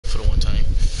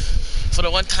for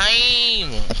the one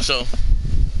time. So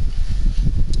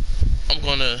I'm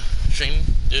gonna stream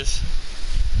this,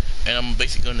 and I'm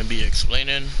basically gonna be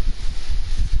explaining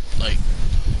like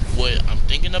what I'm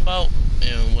thinking about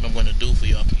and what I'm gonna do for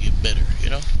y'all to get better, you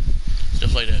know,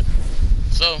 stuff like that.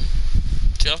 So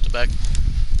take off the back.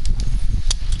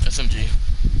 SMG.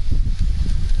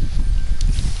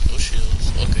 No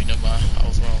shields. Okay, never mind. I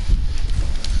was wrong.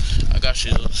 I got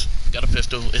shields. Got a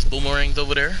pistol. It's boomerangs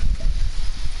over there.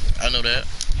 I know that.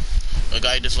 A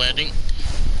guy just landing.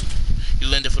 He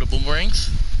landed for the boomerangs.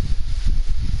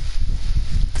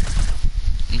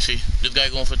 Let me see. This guy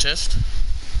going for test.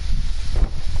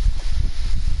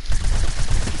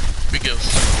 Big kills.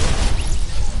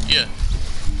 Yeah.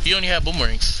 He only had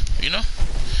boomerangs. You know?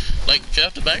 Like, straight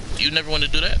off the back, you never want to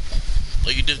do that.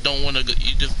 Like, you just don't want to.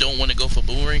 You just don't want to go for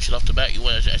boomerang straight off the back. You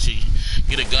want to actually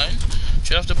get a gun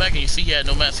straight off the back, and you see he had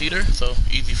no mats either, so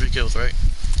easy free kills, right?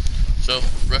 So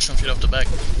rush him straight off the back.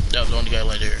 That was the only guy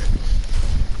right there.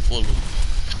 Full loot.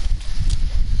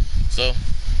 So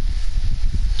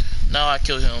now I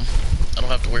kill him. I don't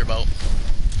have to worry about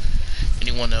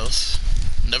anyone else.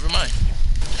 Never mind.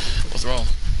 What's wrong?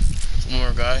 One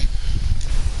more guy.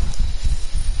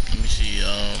 Let me see.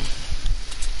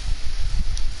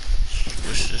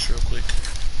 Rush this real quick.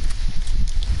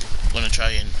 I'm gonna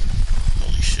try and.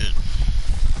 Holy shit.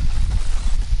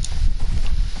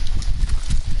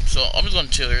 So I'm just gonna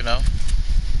chill here now.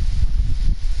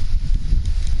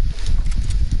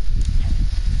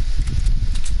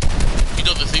 He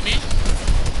doesn't see me?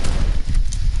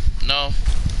 No.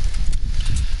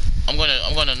 I'm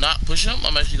gonna not push him.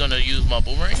 I'm actually gonna use my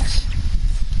boomerangs.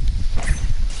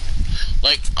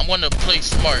 Like, I'm gonna play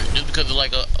smart just because of,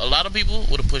 like, a lot of people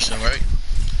would have pushed him, right?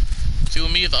 See,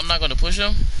 with me, is I'm not gonna push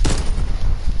him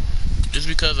just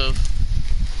because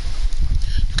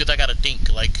I gotta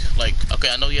think, like, okay,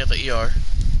 I know he has an ER,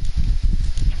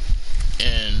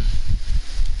 and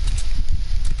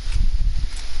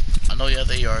I know he has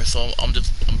an ER, so I'm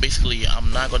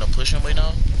not gonna push him right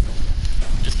now,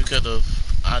 just because of,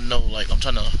 I know, like, I'm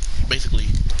trying to basically,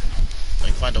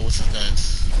 like, find out what's his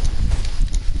guns.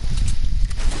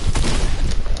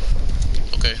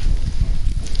 Okay.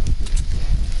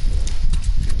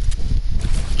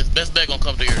 His best bet gonna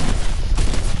come to here.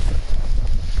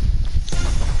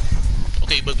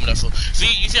 Okay, book me that. So, see,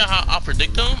 you see how I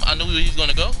predict him? I knew he was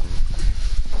gonna go.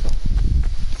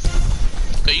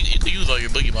 Okay, you could use all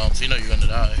your boogie bombs. You know you're gonna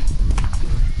die.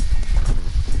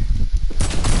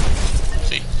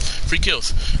 See, free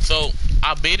kills. So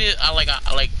I baited.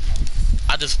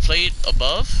 I just played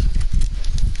above,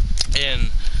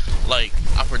 and like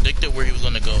I predicted where he was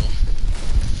gonna go,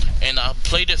 and I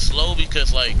played it slow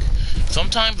because like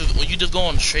sometimes when you just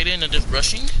going straight in and just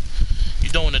rushing, you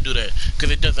don't want to do that because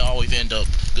it doesn't always end up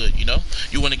good, you know.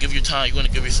 You want to give your time, you want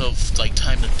to give yourself like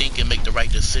time to think and make the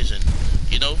right decision,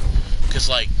 you know, because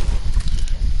like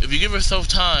if you give yourself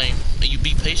time and you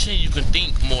be patient, you can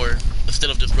think more instead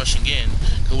of just rushing in.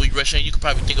 Because when you rush in, you could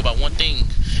probably think about one thing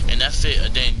and that's it,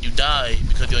 and then you die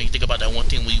because you only think about that one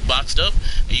thing. When you boxed up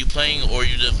and you playing, or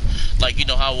you just like, you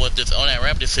know how was this on that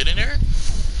ramp just sitting there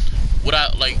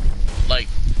without like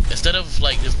instead of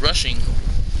like just rushing,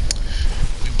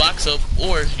 you box up,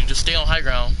 or you just stay on high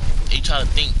ground and you try to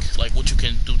think like what you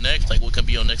can do next, like what can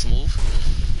be your next move.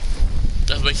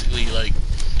 That's basically like,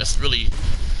 that's really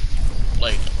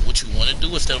like what you want to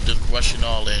do instead of just rushing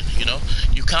all in, you know.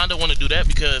 You kind of want to do that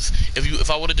because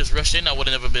if I would have just rushed in, I would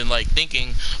have never been like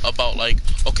thinking about like,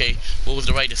 okay, what was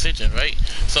the right decision, right?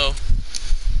 So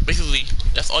basically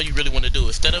that's all you really want to do.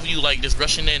 Instead of you like just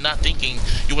rushing in not thinking,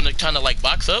 you want to kind of like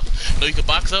box up. You know, you can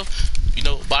box up, you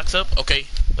know, box up. Okay,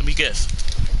 let me guess,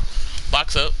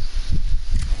 box up,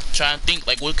 try and think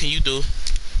like what can you do.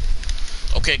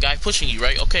 Okay, guy pushing you,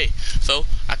 right? Okay, so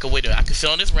I can wait there. I can sit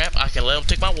on this ramp. I can let him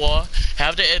take my wall.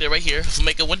 Have the edit right here. So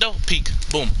make a window. Peek.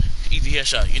 Boom. Easy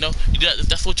headshot. You know,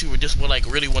 that's what you just like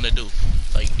really want to do.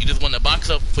 Like you just want to box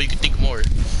up so you can think more.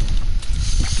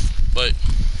 But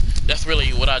that's really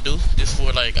what I do. Just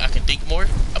for like I can think more.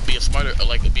 I'll be a smarter,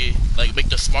 like make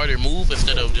the smarter move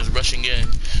instead of just rushing in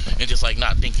and just like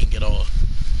not thinking at all.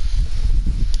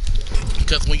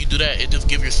 Because when you do that, it just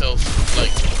gives yourself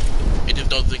like. It just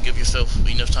doesn't give yourself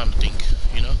enough time to think,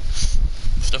 you know?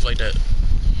 Stuff like that.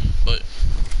 But,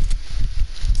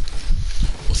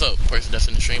 what's up, person that's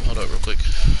in the stream? Hold up real quick.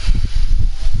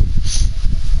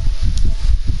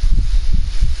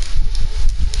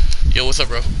 Yo, what's up,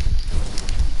 bro?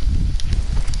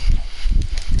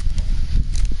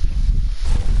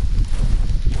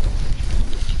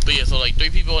 But yeah, so like 3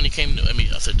 people only came,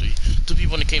 I said 3. 2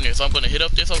 people only came there, so I'm gonna hit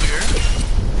up this over here.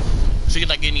 So you can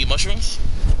like get any mushrooms.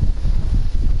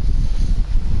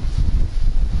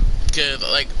 Cause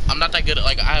like I'm not that good at,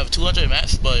 like I have 200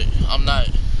 mats, but I'm not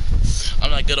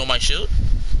good on my shield.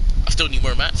 I still need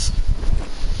more mats.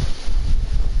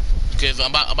 Cause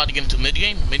I'm about to get into mid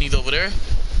game. Minis over there,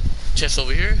 chest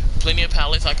over here, plenty of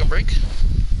pallets I can break.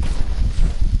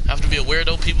 Have to be aware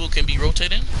though, people can be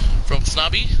rotating from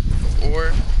Snobby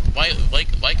or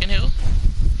Viking Hill.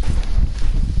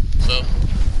 So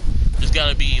just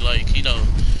gotta be like, you know,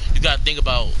 you gotta think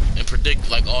about and predict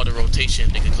like all the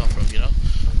rotation they can come from, you know.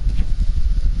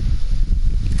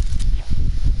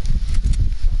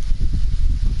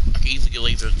 I can easily get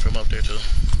lasers from up there too.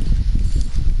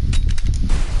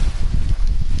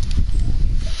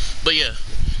 But yeah,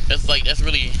 that's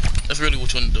really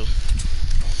what you want to do.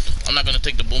 I'm not gonna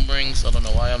take the boomerangs. I don't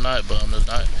know why I'm not, but I'm just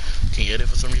not. Can't get it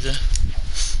for some reason.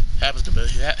 Happens to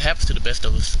the best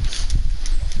of us.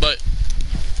 But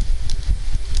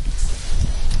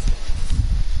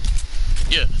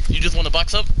yeah, you just want to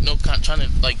box up, you know, trying to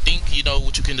like think, you know,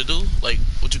 what you can do, like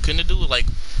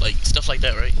stuff like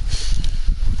that, right?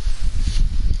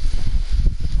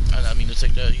 I didn't mean to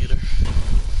take that either.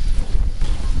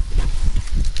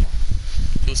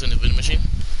 It was in the vending machine.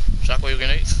 Shockwave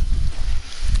grenades.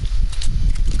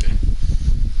 Okay.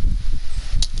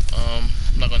 I'm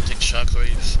not gonna take the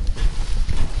shockwaves.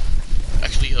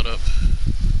 Actually, hold up.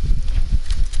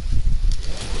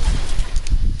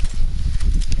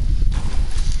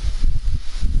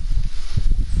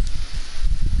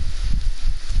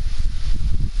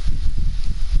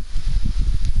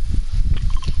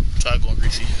 Try going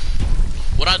greasy.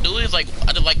 What I do is like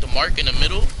I just like to mark in the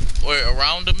middle or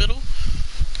around the middle.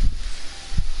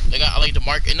 Like I like to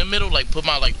mark in the middle, like put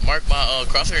my mark my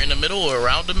crosshair in the middle or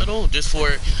around the middle, just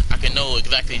for I can know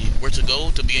exactly where to go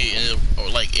to be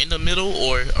in the middle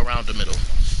or around the middle.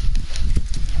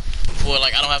 For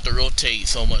like I don't have to rotate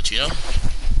so much, you know.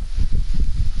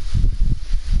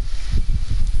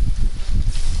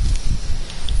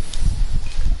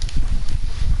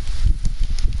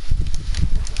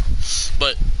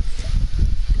 But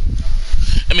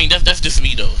I mean that's just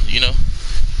me though, you know.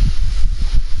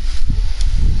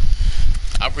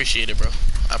 I appreciate it, bro.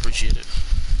 I appreciate it.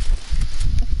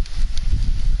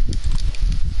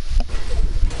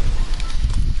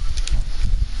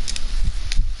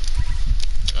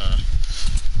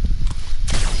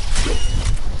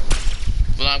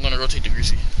 So now I'm gonna rotate the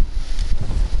greasy.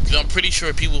 Cause I'm pretty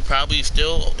sure people probably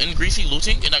still in greasy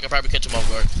looting, and I can probably catch them off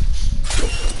guard.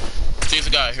 See, there's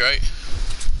a guy, right?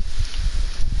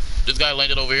 This guy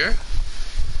landed over here.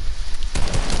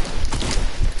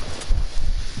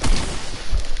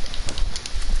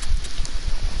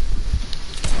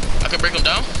 I can break him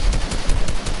down.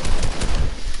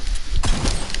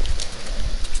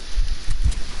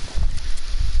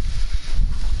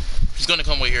 He's gonna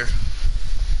come right here.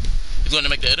 He's gonna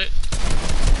make the edit.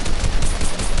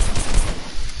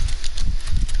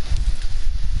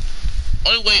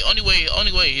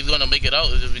 Only way he's gonna make it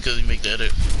out is just because he make the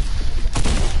edit.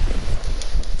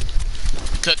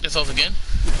 Cut this off again.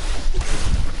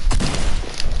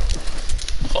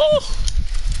 Oh!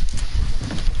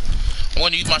 I'm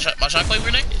going to use my shockwave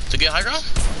grenade to get high ground.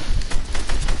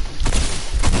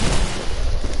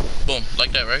 Boom,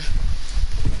 like that, right?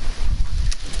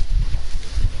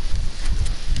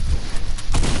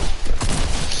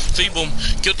 See, boom,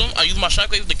 killed him. I used my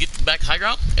shockwave to get back high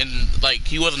ground, and like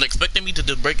he wasn't expecting me to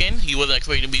just break in. He wasn't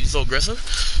expecting me to be so aggressive.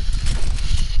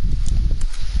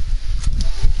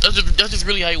 That's just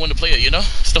really how you want to play it, you know?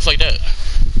 Stuff like that.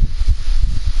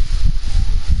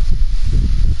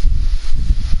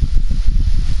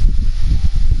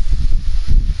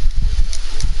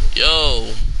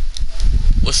 Yo,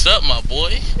 what's up, my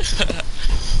boy?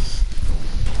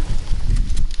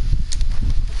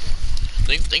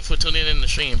 Thanks for tuning in the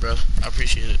stream, bro. I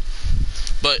appreciate it.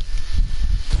 But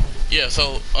yeah,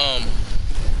 so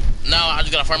now I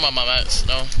just gotta farm out my mats, you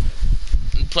know?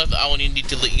 Plus, I only need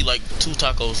to eat like 2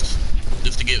 tacos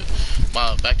just to get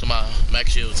back to my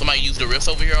max shield. Somebody used the rifts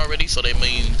over here already, so they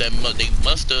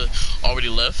must have already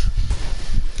left.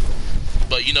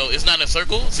 But you know, it's not a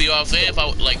circle. See what I'm saying? If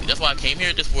I that's why I came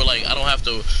here, just for like I don't have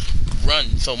to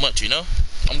run so much. You know,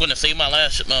 I'm gonna save my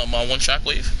last my one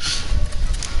shockwave.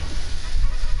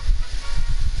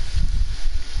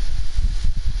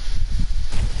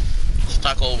 There's a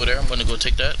taco over there. I'm gonna go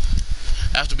take that.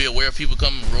 I have to be aware of people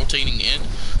coming rotating in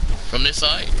from this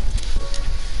side.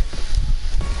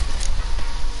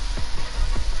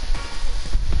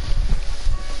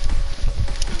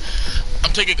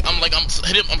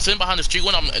 I'm sitting behind the street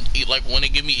when I'm like when they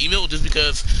give me email, just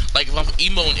because like if I'm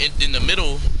emoing in the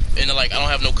middle and like I don't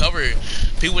have no cover,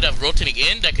 people that have rotating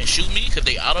in that can shoot me because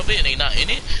they out of it and they not in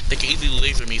it, they can easily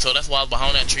laser me. So that's why I was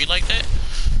behind that tree like that.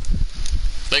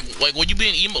 Like when you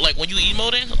being emo, like when you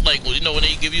emoting, like you know when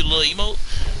they give you a little emote,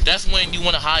 that's when you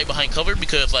want to hide behind cover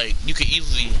because like you can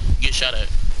easily get shot at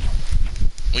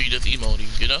when you just emoting,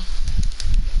 you know.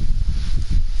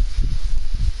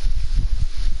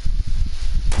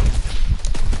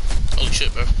 Holy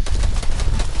shit, bro!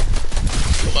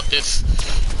 Fuck this.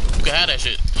 You can have that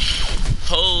shit.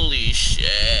 Holy shit!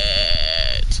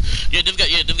 Yeah, this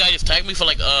guy just tagged me for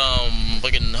like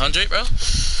fucking 100, bro.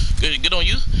 Good on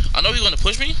you. I know he's gonna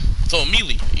push me, so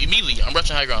immediately, I'm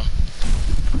rushing high ground.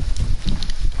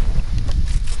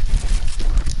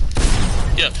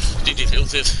 Yeah, GG's, it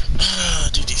was this.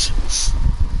 GG's.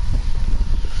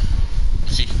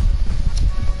 See.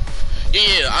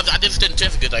 Yeah, I didn't stand a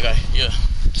chance against that guy. Yeah,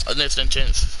 I didn't stand a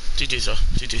chance. GG's, though.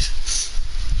 GG's.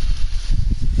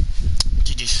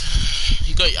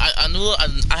 I knew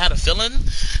I had a feeling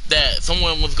that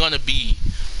someone was gonna be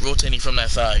rotating from that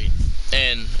side,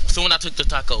 and so when I took the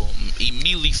taco,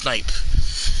 immediately snipe.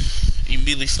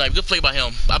 Good play by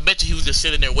him. I bet you he was just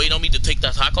sitting there waiting on me to take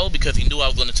that taco because he knew I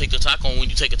was gonna take the taco. And when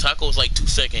you take a taco, it's like 2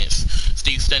 seconds.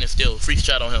 Steve standing still. Free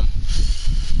shot on him.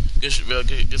 Good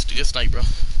snipe, bro.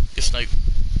 Good snipe.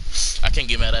 I can't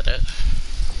get mad at that.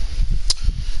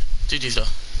 GG's though.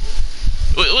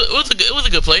 It was a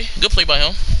good play. Good play by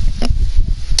him.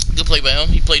 Good play by him.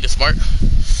 He played it smart.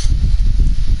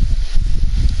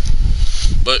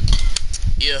 But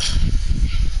yeah.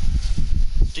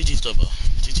 GG's though, bro.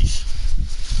 GG's.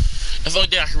 That's the only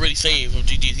thing I can really say from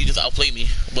GG's. He just outplayed me.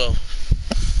 Well,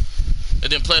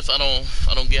 and then plus I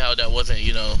don't get how that wasn't,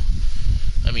 you know.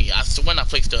 I mean, I swear I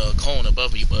placed a cone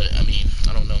above me, but I mean,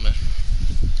 I don't know, man.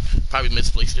 Probably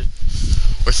misplaced it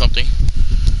or something.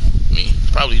 I mean,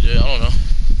 probably did. I don't know.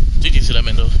 GG's to that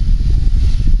man though.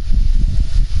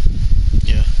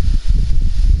 Yeah.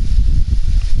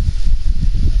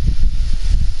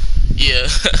 Yeah.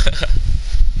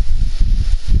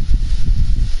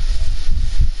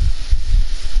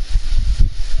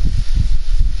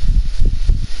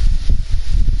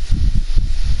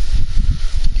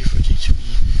 Thank you for teaching me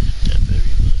that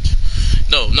very much.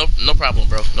 No problem,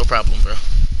 bro. No problem, bro.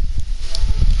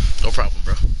 No problem,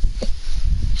 bro.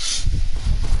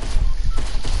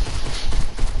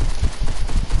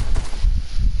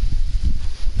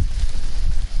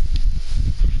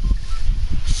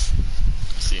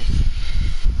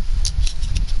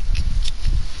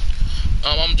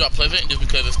 I'm gonna drop Pleasant just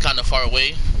because it's kind of far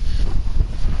away.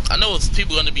 I know it's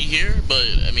people gonna be here, but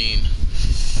I mean,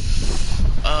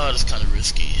 that's kind of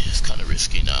risky. It's kind of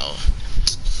risky now.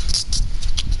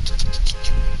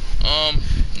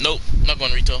 Nope, not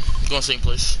going to retail. I'm going same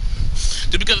place.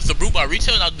 Just because it's a brute by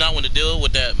retail, and I do not want to deal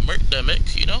with that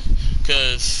mech, you know?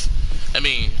 Because, I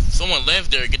mean, if someone lands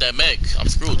there and get that mech, I'm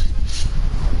screwed.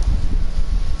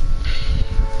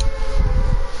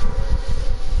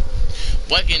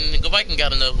 Viking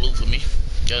got enough loot for me.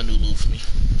 Got a new loot for me.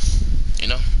 You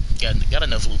know? Got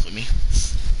enough loot for me.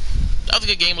 That was a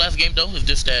good game. Last game though, it's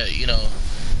just that, you know,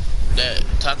 that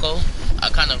taco. I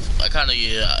kind of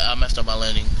yeah, I messed up my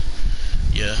landing.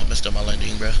 Yeah, I messed up my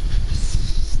landing, bro.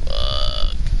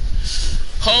 Fuck.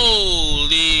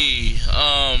 Holy.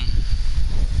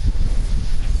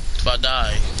 If I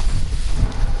die.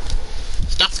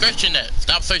 Stop searching that.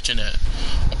 Stop searching that.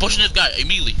 I'm pushing this guy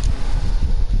immediately.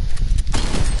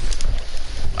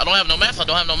 I don't have no maps. I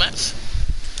don't have no maps.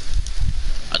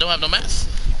 I don't have no maps.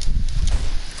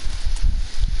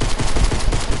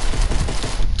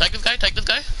 Take this guy. Take this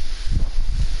guy.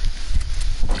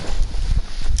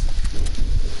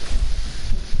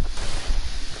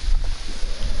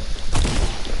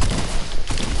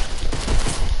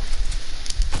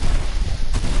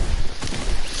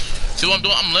 See what I'm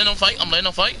doing? I'm letting him fight. I'm letting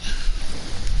him fight.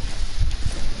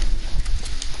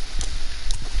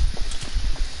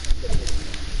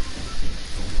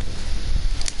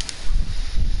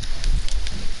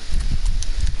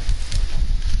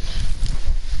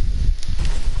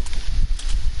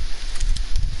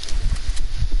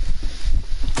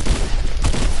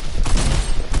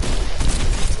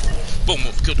 Boom,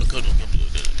 killed him.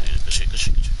 Good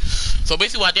shit. So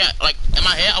basically what I did, like, in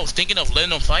my head, I was thinking of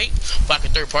letting them fight, so I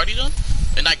could third party them,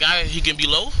 and that guy, he can be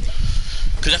low,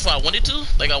 because that's what I wanted to,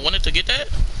 like, I wanted to get that.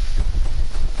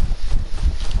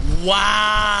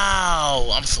 Wow,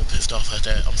 I'm so pissed off at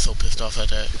that. I'm so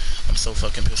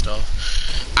fucking pissed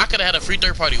off. I could have had a free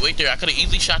third party wait there. I could have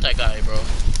easily shot that guy, bro.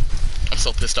 I'm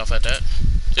so pissed off at that.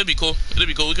 It'll be cool.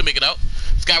 We can make it out.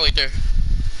 This guy right there.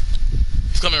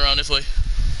 He's coming around this way.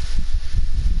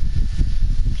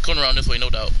 Coming around this way, no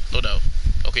doubt.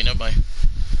 Okay, never mind.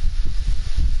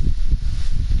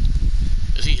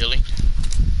 Is he healing?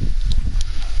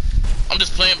 I'm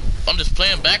just playing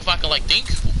back if I can like think.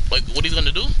 like what he's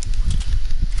gonna do.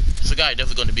 It's a guy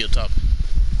definitely gonna be up top.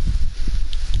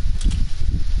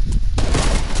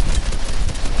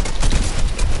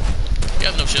 He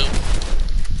has no shield.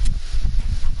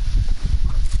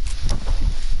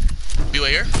 Be right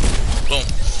here. Boom.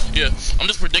 Yeah, I'm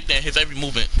just predicting his every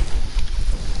movement.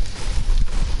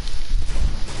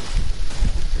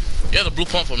 Yeah, the blue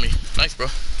pump for me. Nice, bro.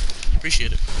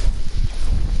 Appreciate it.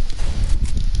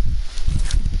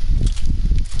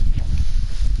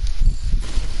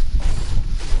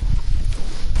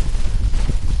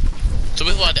 So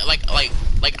before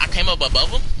like I came up above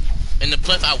him, and then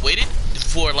plus I waited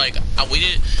before I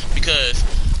waited because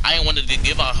I didn't want to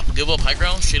give up high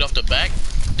ground straight off the back.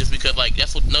 Just because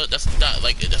that's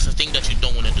the thing that you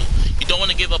don't want to do. You don't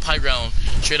want to give up high ground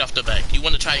straight off the back. You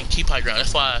want to try and keep high ground.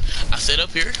 That's why I stayed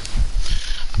up here.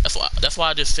 That's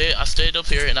why I stayed up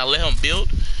here and I let him build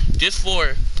just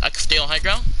for I could stay on high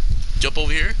ground. Jump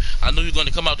over here. I knew he was going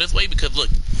to come out this way because look,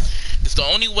 it's the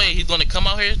only way he's going to come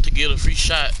out here to get a free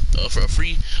shot for a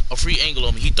free angle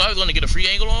on me. He thought he was going to get a free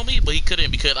angle on me, but he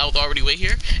couldn't because I was already way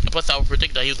here, and plus I would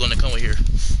predict that he was going to come over here.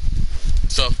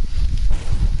 So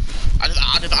I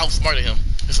just outsmarted him.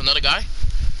 There's another guy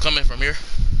coming from here.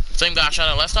 Same guy I shot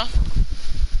at last time.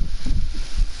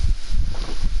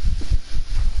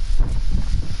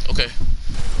 Okay.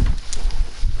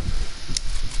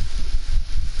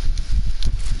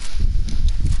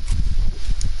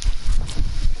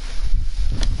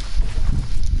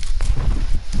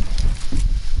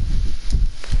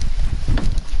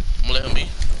 I'm gonna let him be.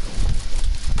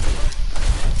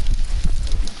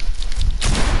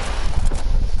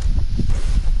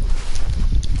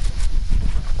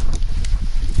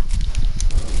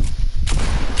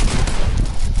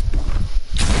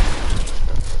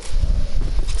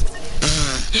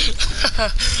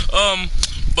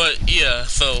 But yeah,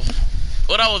 so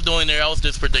what I was doing there, I was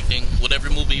just predicting whatever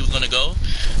movie he was gonna go,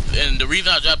 and the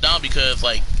reason I dropped down because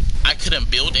like I couldn't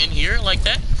build in here like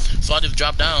that, so I just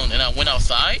dropped down and I went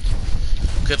outside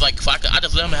because like if I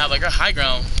just let him have like a high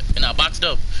ground and I boxed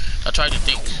up. I tried to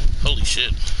think, holy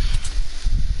shit.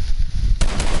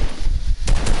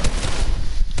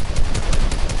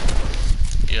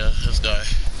 Yeah, this guy.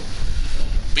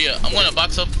 But yeah, I'm gonna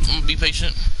box up. I'm gonna be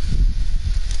patient.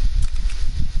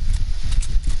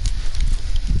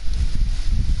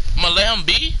 I'm gonna let him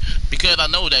be because I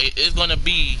know that it's gonna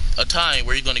be a time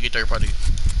where he's gonna get third party.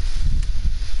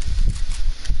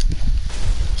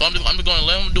 So I'm just gonna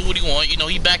let him do what he wants. You know,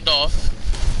 he backed off,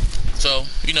 so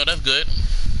you know that's good.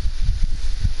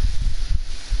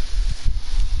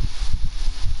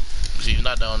 See, he's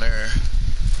not down there.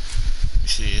 You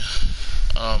see,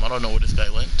 I don't know where this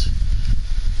guy went.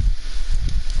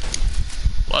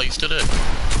 Wow, you still there?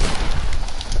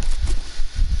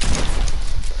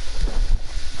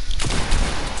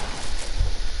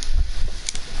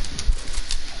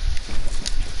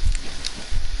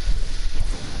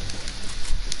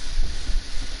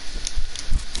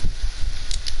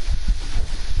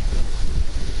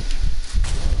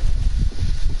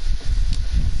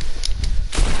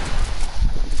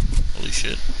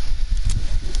 Shit.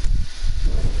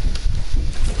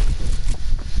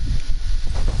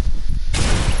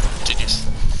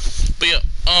 But yeah,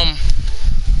 I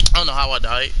don't know how I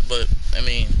died, but I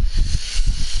mean,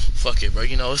 fuck it, bro.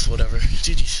 You know, it's whatever.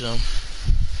 GG.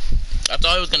 I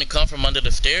thought he was gonna come from under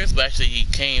the stairs, but actually he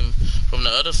came from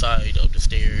the other side of the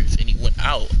stairs, and he went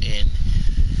out, and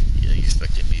yeah, he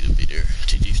expected me to be there.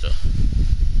 GG stuff.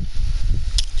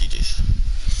 GG's.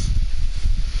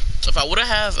 If I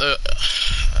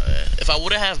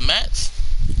would have mats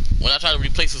when I tried to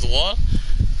replace his wall,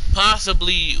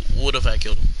 possibly would have had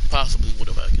killed him. Possibly would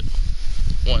have had killed him.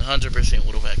 100%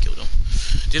 would have had killed him.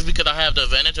 Just because I have the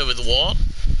advantage of his wall,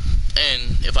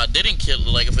 and if I didn't kill,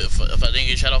 like if I didn't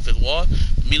get shot off his wall,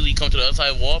 immediately come to the other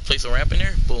side of the wall, place a ramp in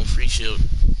there, boom, free shield,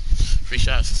 free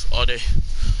shots all day.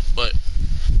 But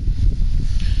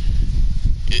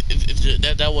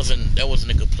that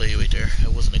wasn't a good play right there.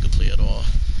 That wasn't a good play at all.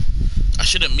 I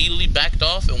should have immediately backed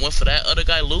off and went for that other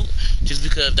guy loot, just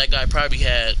because that guy probably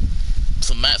had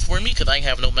some mats for me, because I ain't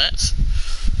have no mats.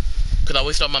 Because I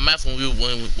wasted all my mats when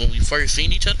we first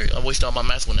seen each other. I wasted all my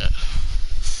mats on that.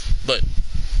 But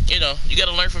you know, you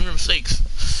gotta learn from your mistakes.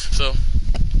 So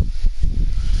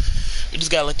you just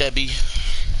gotta let that be.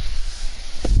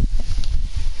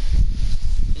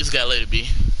 You just gotta let it be.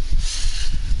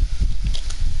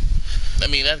 I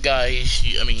mean, that guy,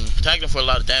 I mean, tagged him for a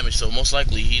lot of damage, so most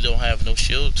likely he don't have no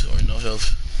shield or no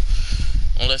health.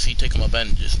 Unless he take my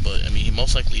bandages, but I mean,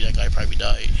 most likely that guy probably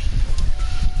died.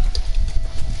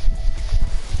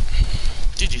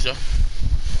 GG, though.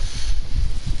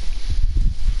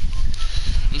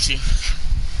 Let me see.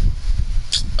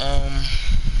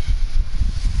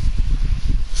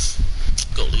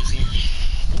 Go lazy.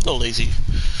 Go lazy.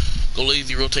 Go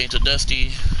lazy, rotate to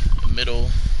Dusty.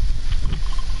 Middle.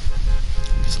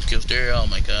 Get some kills there. Oh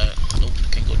my god. Nope,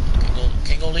 can't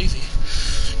go lazy.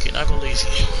 Cannot go lazy.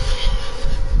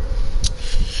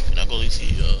 Cannot go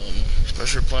lazy.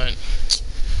 Pressure plant.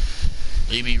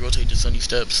 Maybe rotate to Sunny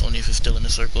Steps, only if it's still in the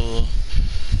circle.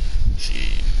 See.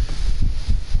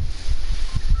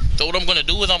 So what I'm gonna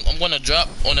do is I'm gonna drop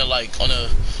on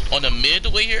the mid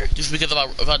way here, just because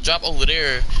if I drop over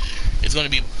there, it's gonna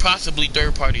be possibly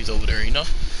third parties over there, you know.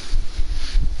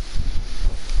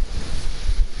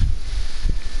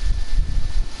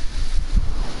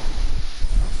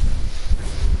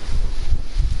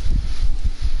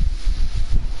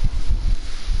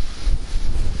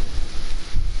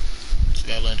 This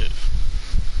guy landed.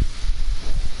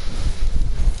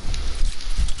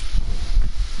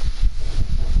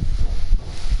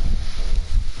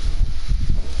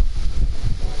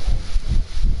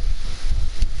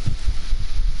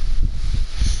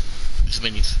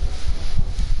 Minis.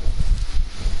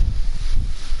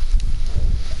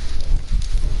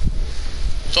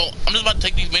 So I'm just about to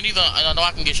take these minis, and I know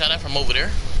I can get shot at from over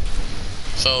there.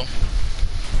 So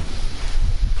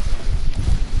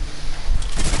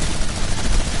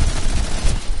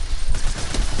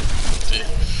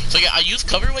yeah, I use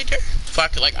cover right there.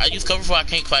 I use cover so I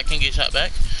can't get shot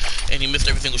back. And he missed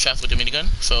every single shot with the minigun.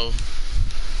 So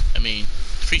I mean,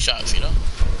 free shots, you know.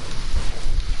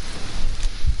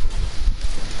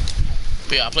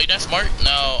 But yeah, I played that smart.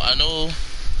 Now I know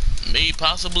maybe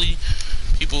possibly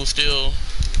people still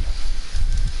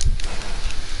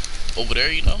over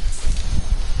there, you know.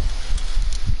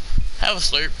 Have a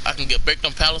slurp. I can break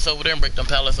them pallets over there and break them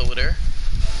pallets over there.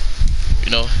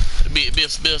 You know, be a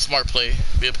smart play.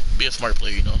 Be a smart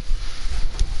player, you know.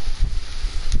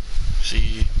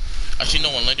 See, I see no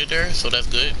one landed there, so that's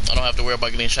good. I don't have to worry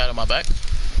about getting shot in my back.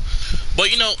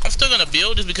 But you know, I'm still gonna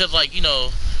build just because, like, you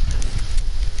never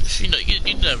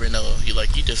know.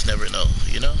 You just never know,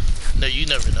 you know? No, you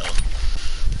never know.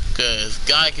 Cause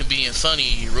guy can be in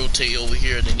Sunny, rotate over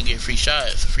here, then you get free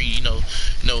shots, free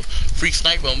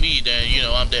sniper on me, then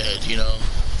I'm dead, you know.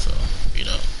 So,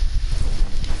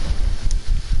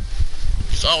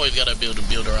 just always gotta build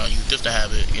around you, just to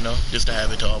have it, just to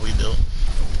have it to always build.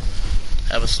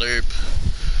 Have a slurp.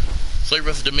 Slurp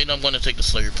versus the mid, I'm gonna take the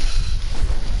slurp.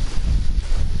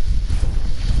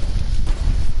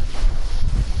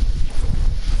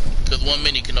 Because 1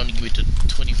 minute can only give me to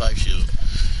 25 shield,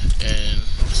 and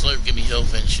the slurp give me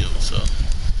health and shield, so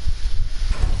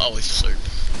always the slurp.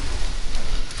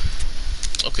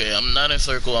 Okay, I'm not in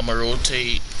circle. I'm gonna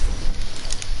rotate.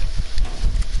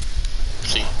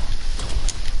 See,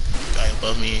 guy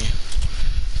above me.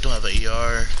 Don't have an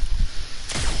AR.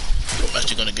 I'm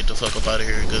actually gonna get the fuck up out of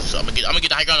here because I'm gonna get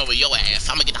the high ground over your ass.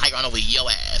 I'm gonna get the high ground over your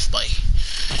ass, boy.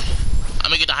 I'm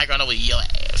gonna get the high ground over your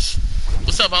ass.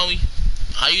 What's up, homie?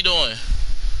 How you doing?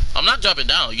 I'm not dropping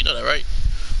down, you know that, right?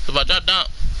 If I drop down,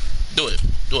 do it,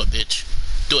 bitch.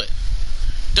 Do it.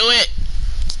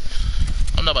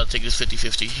 I'm not about to take this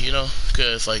 50-50, you know?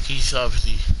 Because, like, he's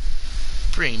obviously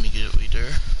bringing me get right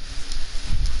there.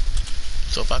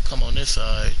 So if I come on this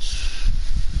side...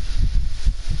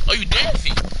 Oh, you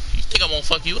dancing? You think I won't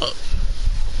fuck you up?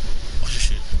 Watch this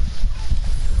shit.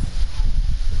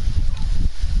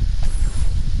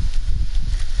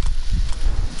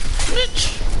 Bitch.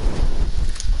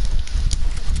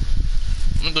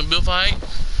 I'm gonna build fight.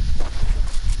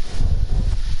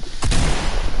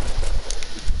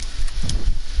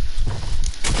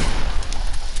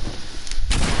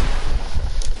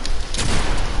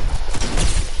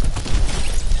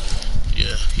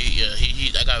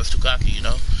 That guy was too cocky, you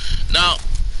know. Now,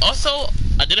 also,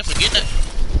 I didn't forget that.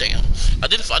 Damn, I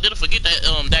didn't forget that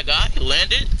that guy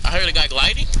landed. I heard a guy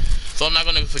gliding, so I'm not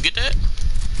gonna forget that.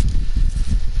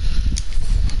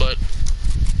 But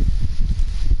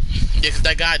yeah,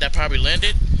 that guy that probably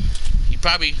landed, he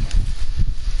probably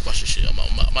watch this shit. I'm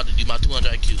about to do my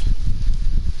 200 IQ.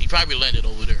 He probably landed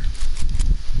over there.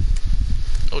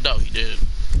 No doubt he did.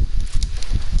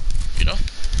 You know.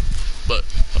 But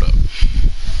hold up.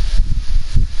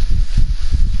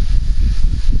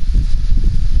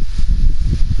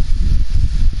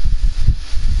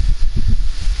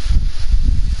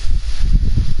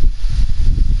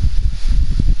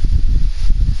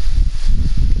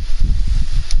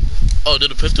 Oh,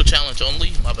 did the pistol challenge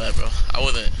only? My bad, bro. I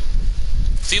wasn't.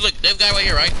 See, look, this guy right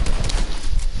here, right?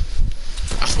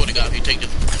 I swear to God, if you take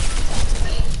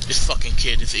this fucking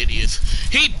kid, this idiot,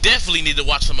 he definitely need to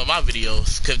watch some of my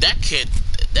videos. Cause that kid,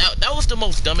 that was the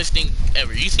most dumbest thing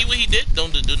ever. You see what he did? Do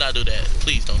not do that.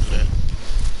 Please don't do that.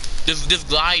 This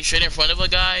glide straight in front of a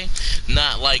guy,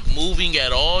 not like moving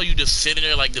at all. You just sitting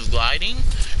there like just gliding.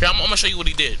 Here, I'm gonna show you what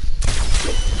he did.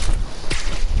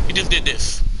 He just did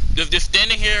this. Just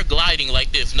standing here gliding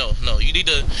like this. No, you need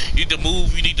to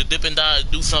move. You need to dip and dive,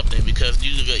 do something, because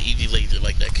you got easy laser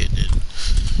like that kid did.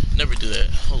 Never do that.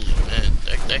 Holy man,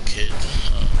 that kid.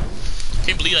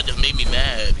 Can't believe that just made me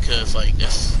mad, because like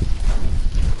that's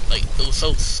like it was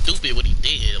so stupid what he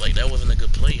did. Like that wasn't a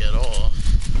good play at all.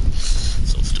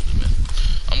 So stupid, man.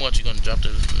 I'm actually gonna drop the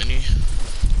mini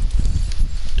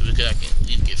because I can at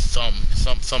least get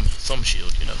some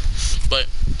shield, you know. But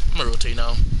I'm gonna rotate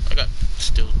now. I got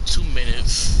still 2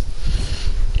 minutes.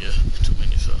 Yeah, 2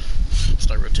 minutes. So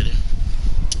start rotating.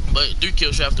 But 3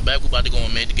 kill shot after back. We about to go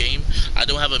on mid game. I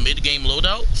don't have a mid game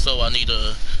loadout, so I need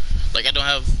a like I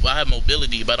have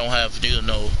mobility, but I don't have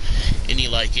any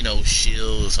like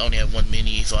shields. I only have 1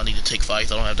 mini, so I need to take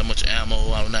fights. I don't have that much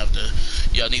ammo. I don't have to.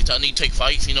 Yeah, I need to take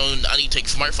fights. I need to take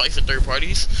smart fights at third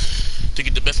parties to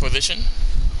get the best position.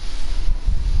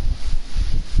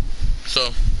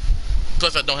 So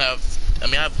plus I don't have. I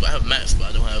mean, I have mats, but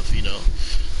I don't have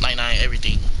 99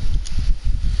 everything,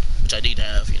 which I need to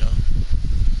have.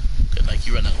 Cause like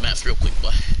you run out of mats real quick,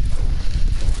 boy.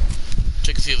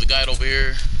 Check and see if the guy over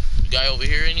here. Guy over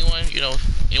here, anyone?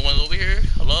 Anyone over here?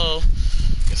 Hello?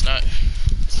 Guess not.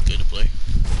 It's good to play.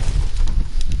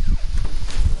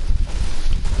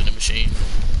 In the machine.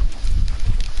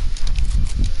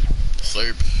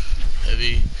 Slurp.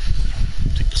 Heavy.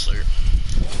 Take the slurp.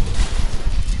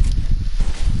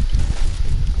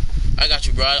 I got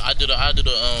you, bro. I do the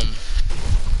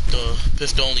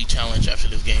pistol only challenge after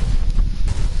this game.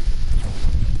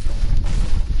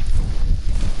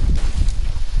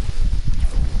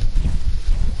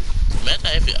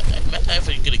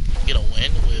 Imagine if you get a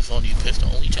win with only pistol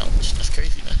only challenge. That's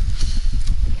crazy, man.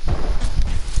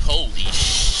 Holy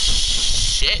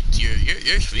shit!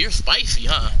 You're spicy,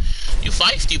 huh? You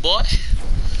feisty, boy.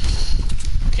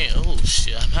 Can't. Oh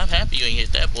shit! I'm happy you ain't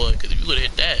hit that, boy. Cause if you would've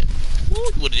hit that,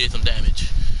 woo, you would've did some damage.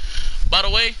 By the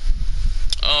way,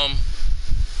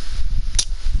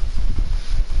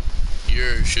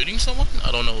 you're shooting someone.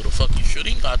 I don't know who the fuck you're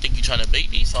shooting. I think you're trying to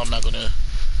bait me, so I'm not gonna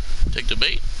take the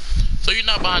bait. So you're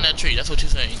not behind that tree, that's what you're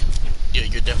saying. Yeah,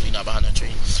 you're definitely not behind that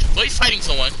tree. But he's fighting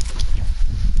someone.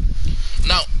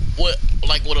 Now, what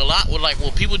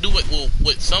people do,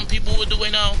 what some people would do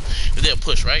right now is they'll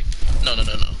push, right? No.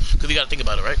 Because you gotta think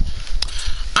about it, right?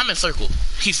 I'm in circle.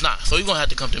 He's not, so he's gonna have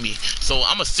to come to me. So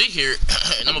I'm gonna sit here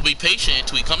and I'm gonna be patient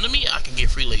until he come to me. I can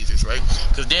get free lasers, right?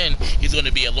 Because then he's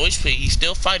gonna be at Lloyd's pit. He's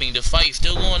still fighting. The fight is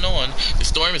still going on. The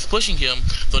storm is pushing him,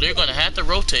 so they're gonna have to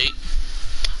rotate.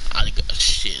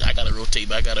 I gotta rotate,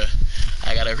 but I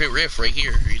gotta hit riff right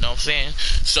here. You know what I'm saying?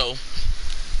 So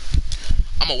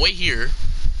I'm gonna wait here,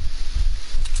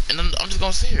 and then I'm just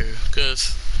gonna sit here,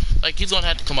 cause like he's gonna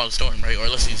have to come out of the storm, right? Or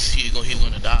unless he's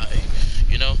gonna die,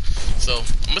 So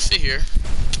I'm gonna sit here,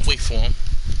 wait for him,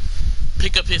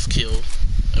 pick up his kill.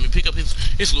 Pick up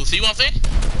his loot. See what I'm saying?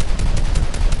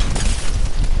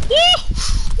 Woo!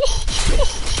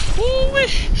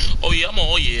 Oh yeah, I'm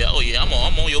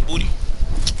on your booty.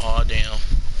 Oh damn!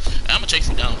 I'm gonna chase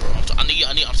you down, bro.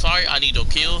 I'm sorry. I need your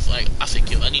kills. Like I said,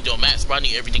 kill. I need your mats, bro. I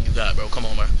need everything you got, bro. Come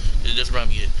on, bro. Just run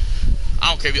me it. I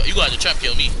don't care if you got to trap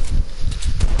kill me.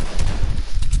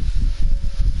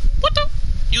 What the?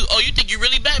 You think you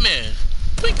really Batman?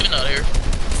 You ain't getting out of here.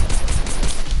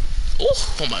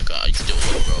 Oh my God, you still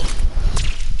low, bro.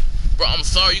 Bro, I'm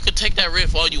sorry. You can take that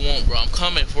riff all you want, bro. I'm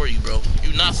coming for you, bro.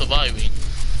 You're not surviving.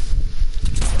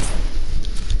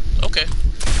 Okay.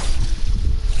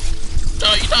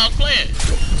 Oh, you thought I was playing.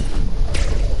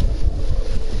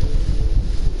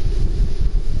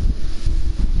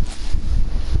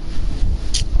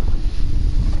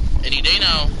 Any day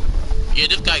now. Yeah,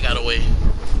 this guy got away.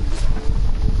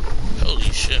 Holy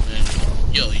shit, man.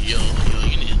 Yo, you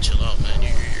need to chill out, man.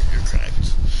 You're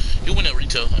cracked. You win at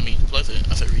retail. Pleasant.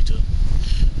 I said retail.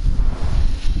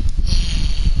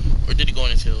 Or did he go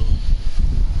in his hill?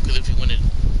 Because if he win it,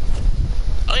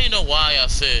 I don't even know why I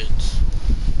said.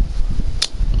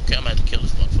 Okay, I'm gonna have to kill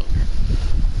this motherfucker.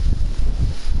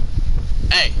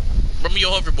 Hey, run me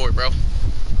your hoverboard, bro.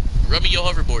 Run me your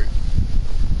hoverboard.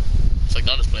 It's like,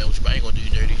 not just playing with you, but I ain't gonna do you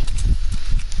dirty.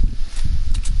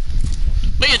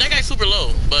 But yeah, that guy's super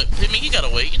low. But, he got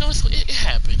away. It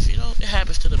happens, It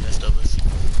happens to the best of us.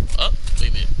 Oh, wait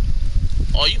a minute.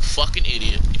 Oh, you fucking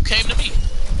idiot. You came to me.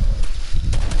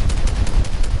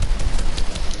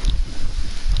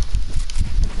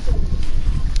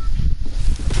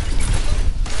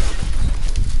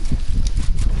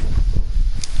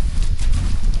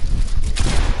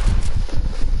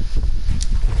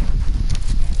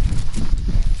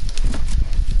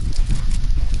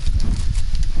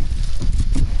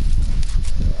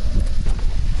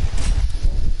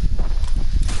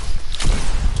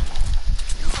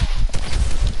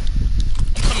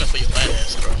 your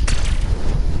ass, bro.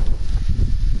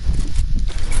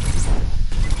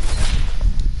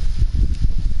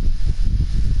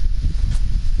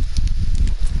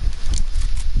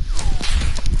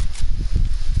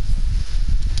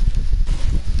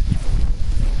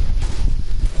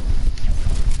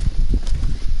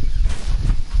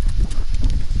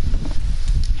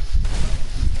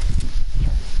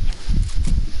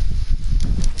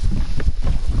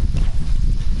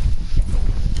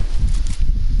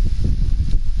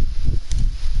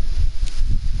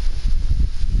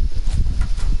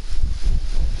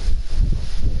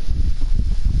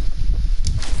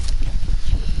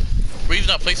 The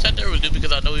reason I placed that there was just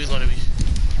because I know he was going to be.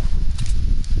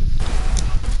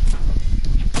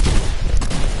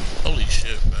 Holy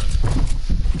shit, man.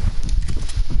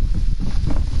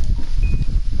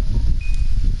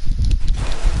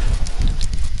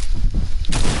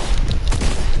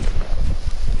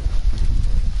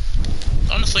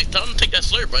 Honestly, tell him to take that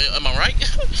slurp, bro. Am I right?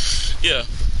 Yeah.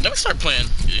 Let me start playing,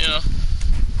 you know.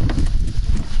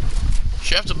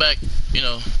 Strap to back, you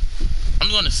know. I'm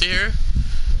going to sit here.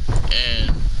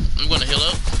 And I'm gonna heal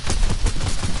up.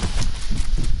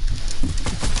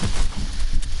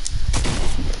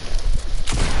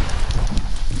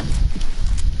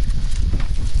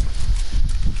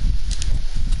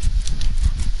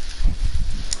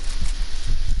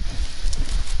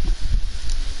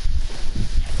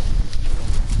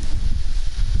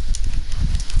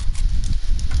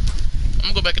 I'm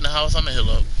gonna go back in the house. I'm gonna heal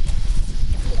up.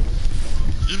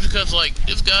 Just because, like,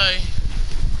 this guy.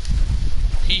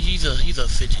 He's a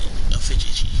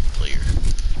fidgety player.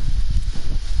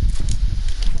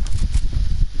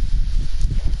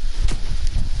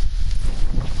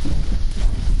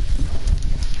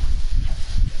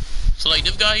 So like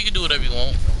this guy, he can do whatever you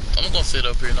want. I'm gonna sit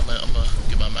up here and I'm gonna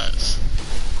get my mats.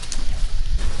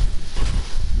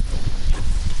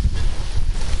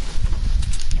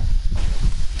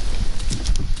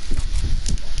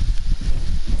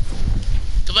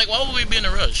 Cause like, why would we be in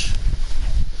a rush?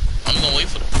 I'm gonna wait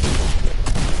for them.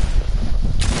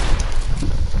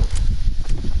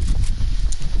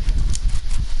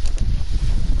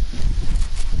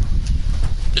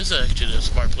 This is actually a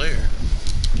smart player.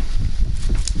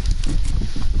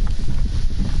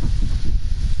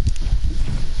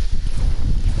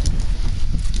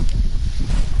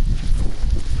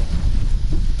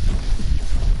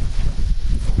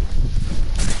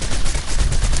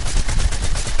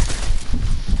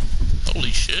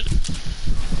 Holy shit.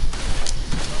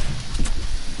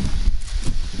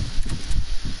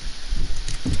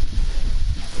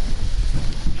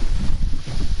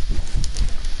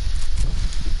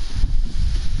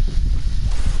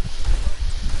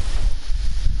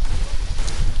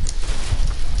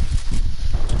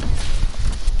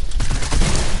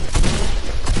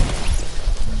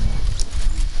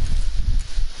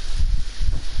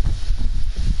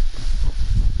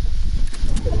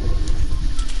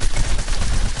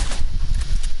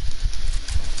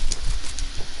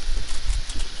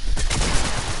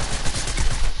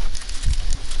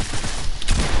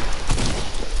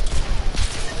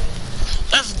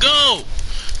 Go!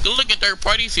 Go look at third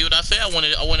party. See what I said? I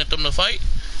wanted them to fight.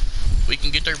 We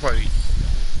can get third party.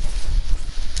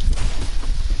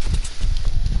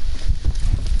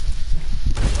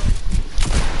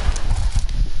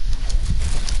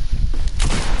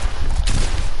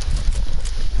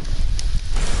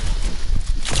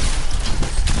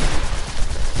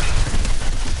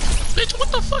 Bitch,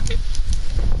 what the fuck?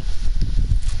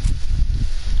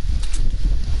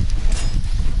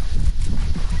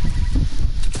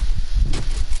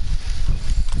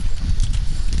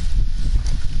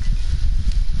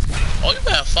 Oh, you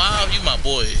got 5, you my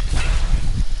boy.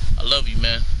 I love you,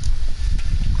 man.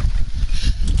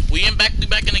 We back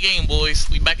in the game, boys.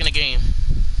 We back in the game.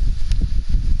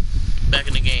 Back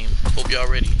in the game. Hope y'all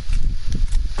ready.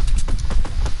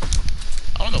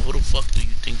 I don't know who the fuck do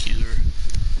you think you are.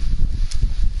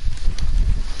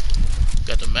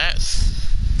 Got the mats.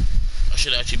 I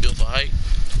should actually build for height.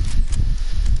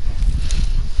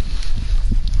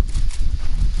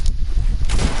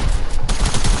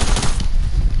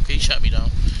 Okay, he shot me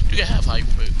down. You can have height,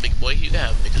 big boy. You can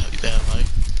have big height. You can have height.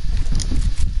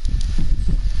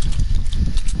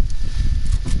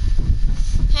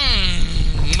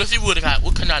 Let's see what I got.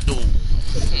 What can I do? I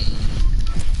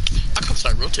can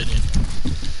start rotating.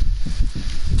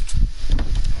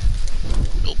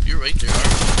 Nope, you're right there.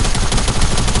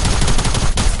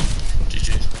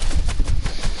 GG's.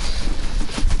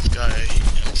 This guy,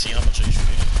 let me see how much HP.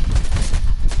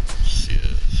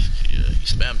 Yeah, he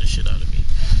spammed the shit out of me.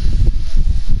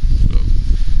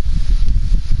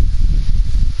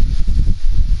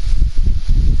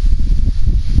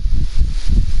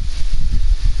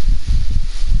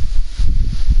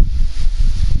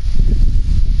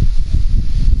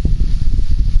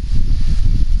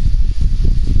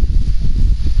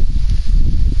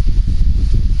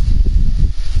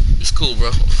 cool,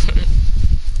 bro.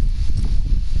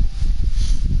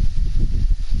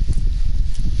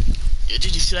 Yo,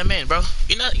 did you see that man, bro?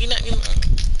 You know,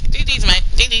 GG's, man.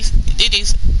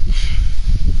 GG's.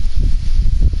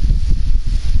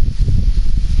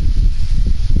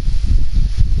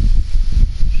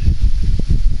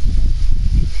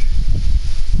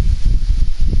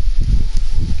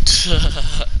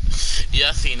 Yeah,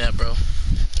 I seen that, bro.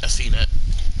 I seen that.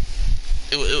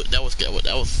 It was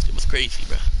crazy,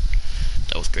 bro.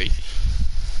 That was crazy.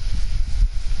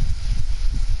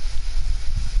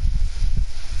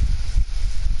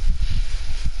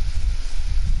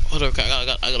 Hold up,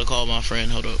 I gotta call my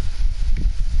friend. Hold up.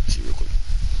 Let's see real quick.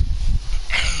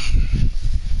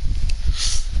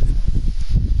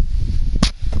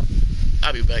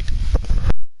 I'll be back.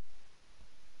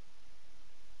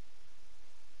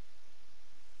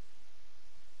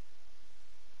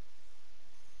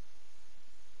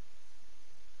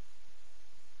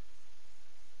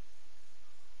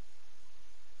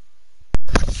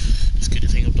 Let's get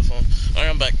this thing up the phone. Alright,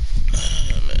 I'm back.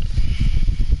 Man.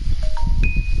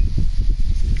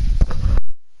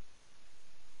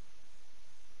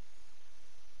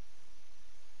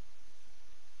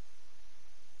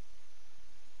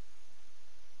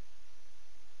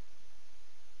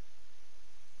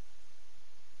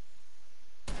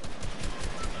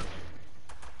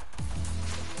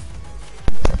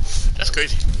 That's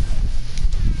crazy.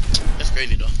 That's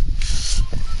crazy, though.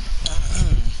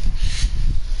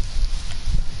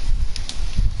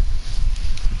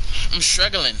 I'm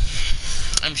struggling.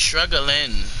 I'm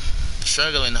struggling.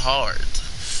 Struggling hard.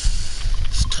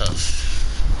 It's tough.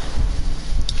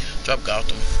 Drop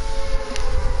Gotham.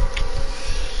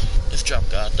 Let's drop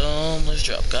Gotham. Let's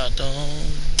drop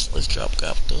Gotham. Let's drop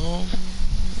Gotham.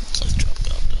 Let's drop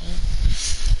Gotham.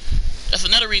 That's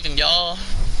another reason, y'all.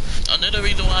 Another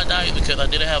reason why I died is because I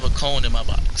didn't have a cone in my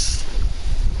box.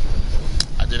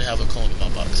 I didn't have a cone in my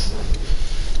box.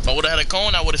 If I would have had a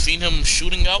cone, I would have seen him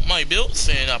shooting out my builds,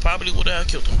 and I probably would have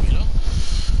killed him, you know?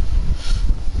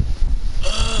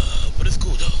 But it's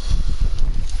cool, though.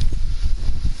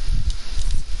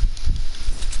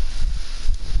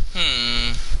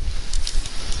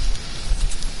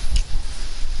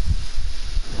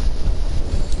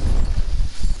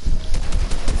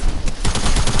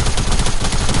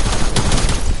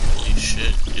 Holy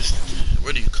shit.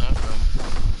 Where do you come from?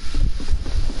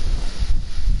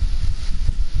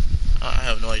 I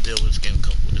have no idea where this kid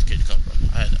come from.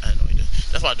 I had no idea.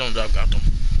 That's why I don't drop Gotham.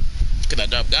 Cause I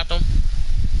drop Gotham,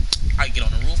 I get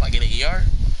on the roof, I get an ER,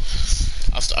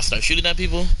 I start shooting at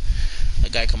people. A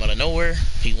guy come out of nowhere,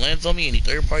 he lands on me, and he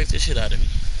third parties the shit out of me.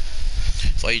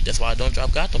 So that's why I don't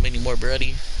drop Gotham anymore,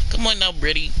 Brady. Come on now,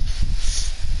 Brady.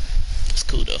 It's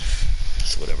cool though.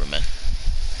 It's whatever, man.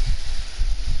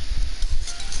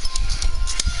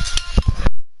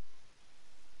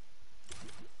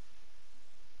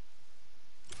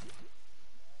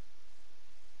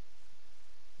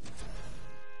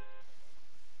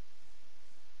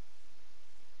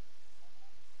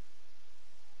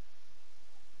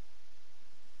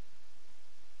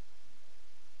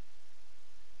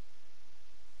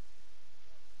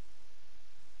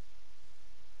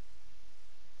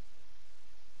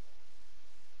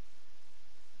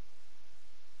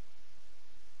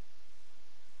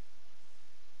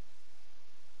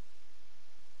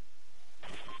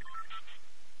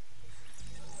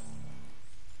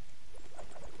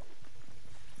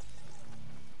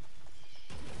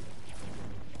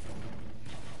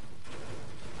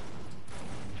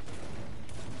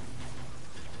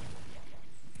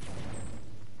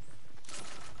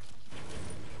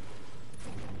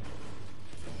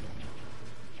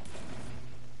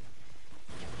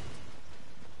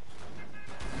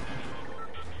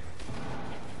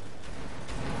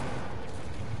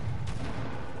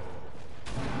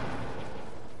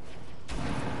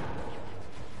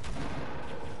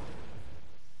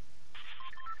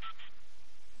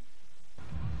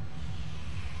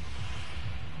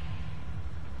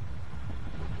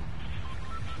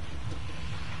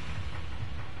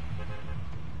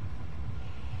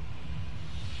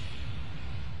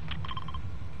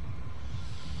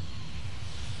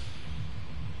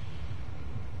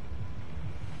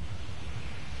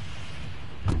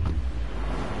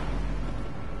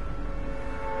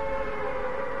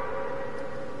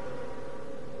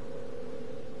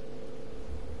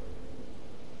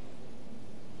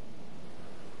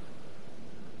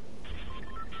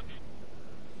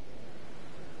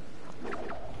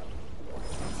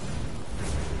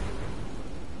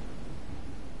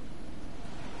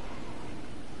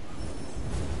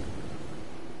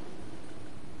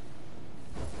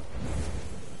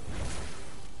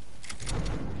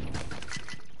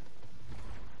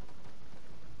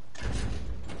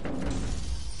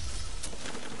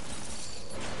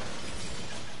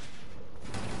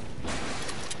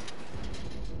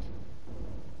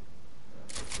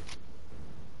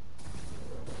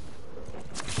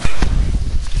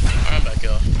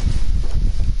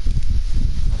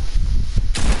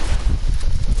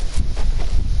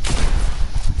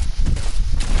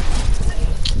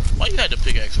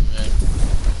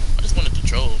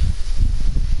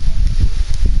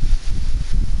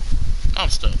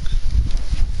 stuck?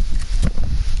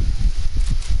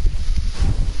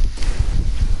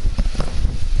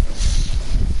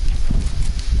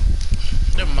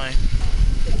 Never mind.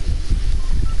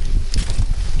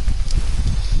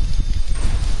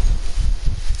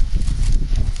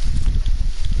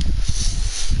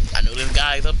 I know this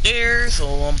guy's up there, so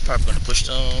I'm probably gonna push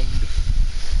them.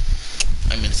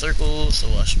 I'm in a circle, so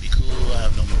I should be cool. I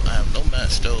have no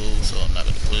match stove, so I'm not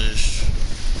gonna push.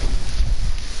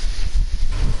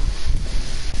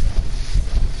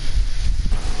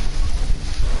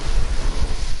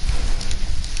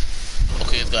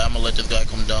 Okay, this guy, I'm gonna let this guy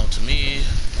come down to me.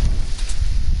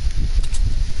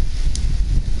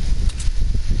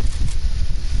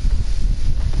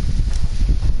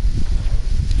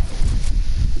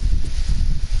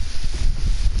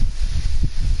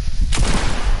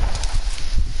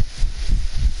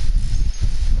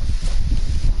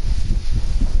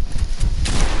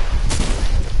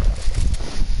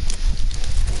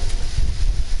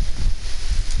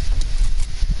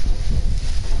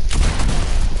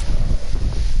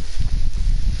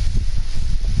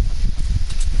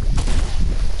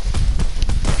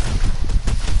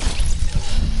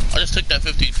 I just took that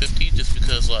 50-50 just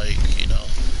because, like, you know,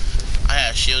 I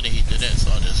had a shield and he didn't, so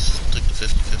I just took the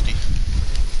 50-50.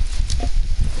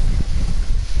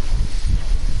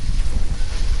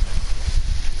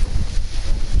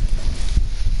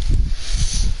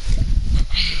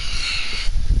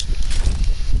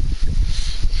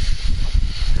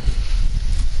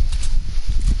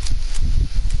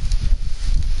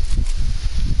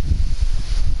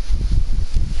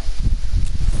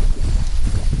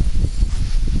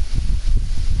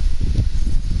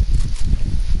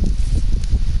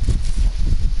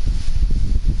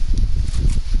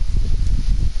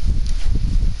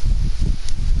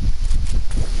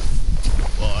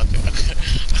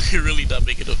 Really not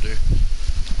make it up there.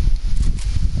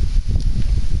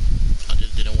 I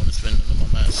just didn't want to spend none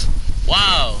of my mats.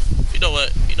 Wow! You know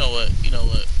what?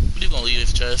 We're just gonna leave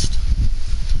this chest.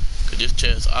 Cause this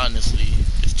chest, honestly,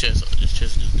 this chest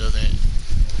just doesn't.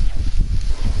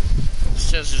 This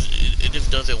chest it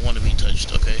just doesn't want to be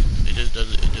touched. Okay, it just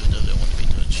doesn't want to be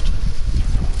touched.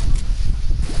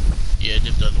 Yeah, it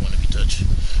just doesn't want to be touched.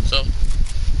 So.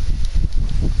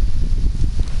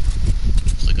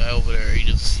 The guy over there, he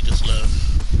just left.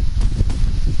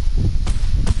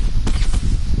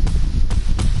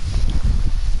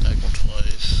 Tag him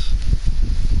twice.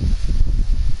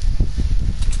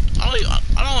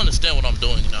 I don't understand what I'm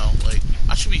doing now. Like,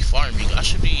 I should be farming. I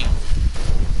should be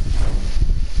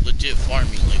legit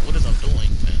farming. Like, what is I'm doing,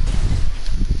 man?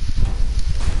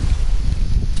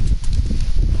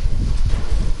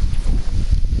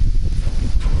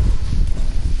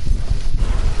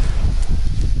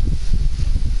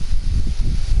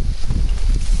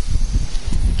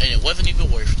 And it wasn't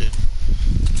even worth it.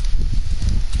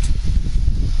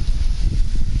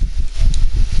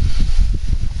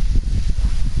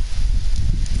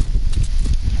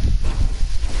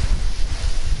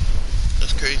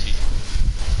 That's crazy.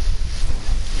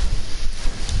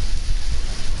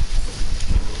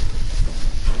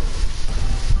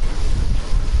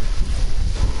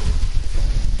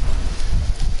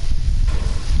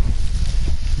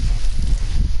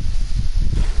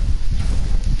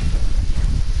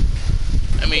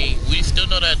 I mean, we still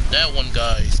know that that one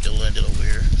guy still landed over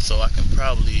here, so I can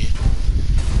probably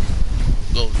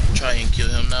go try and kill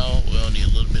him now. We only need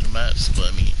a little bit of mats,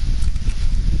 but I mean,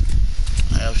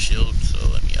 I have shield, so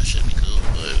I mean, I should be cool,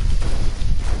 but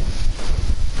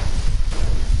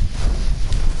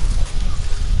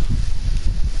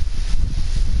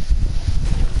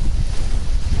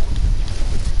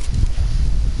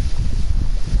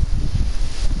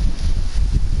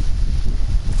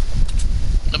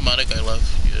the mod guy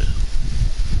left. Yeah,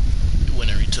 he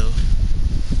went every two.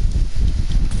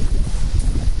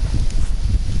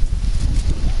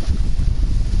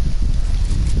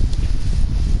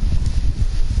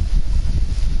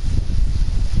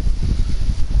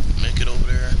 Make it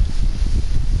over there.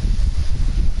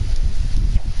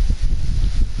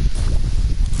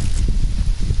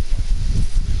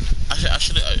 I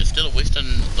should have, instead of wasting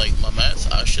like my mats,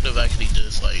 I should have actually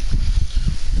just like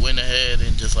went ahead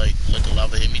and just like let the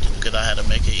lava hit me, just because I had to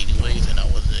make it anyways and I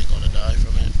wasn't gonna die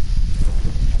from it.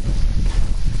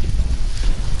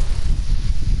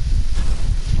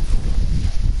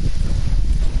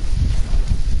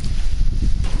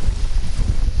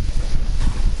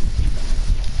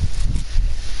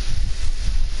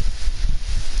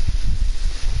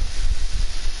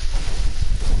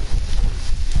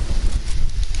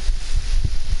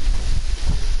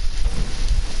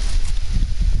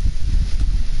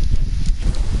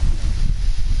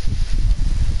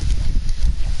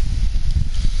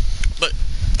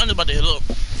 I'm just about to hit up.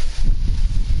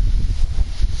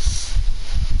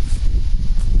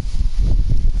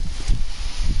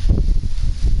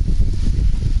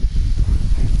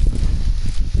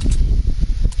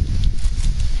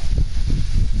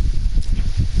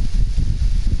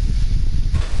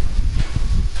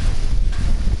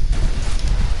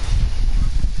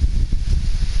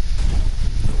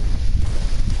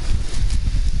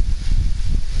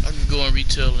 I can go in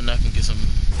retail and I can get some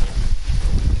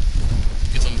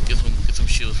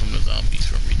shields from the zombies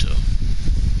from retail.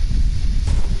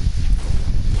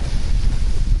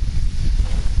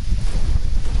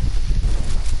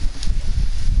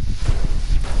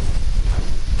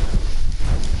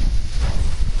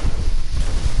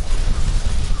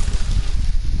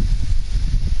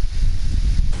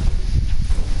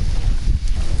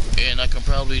 And I can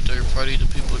probably third party the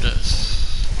people that's...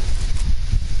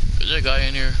 Is there a guy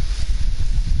in here?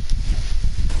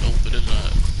 Nope, it is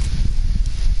not.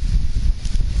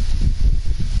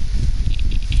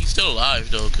 He's still alive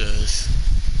though, cause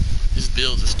his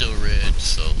bills are still red,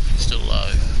 so he's still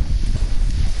alive.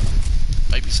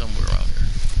 Might be somewhere around here.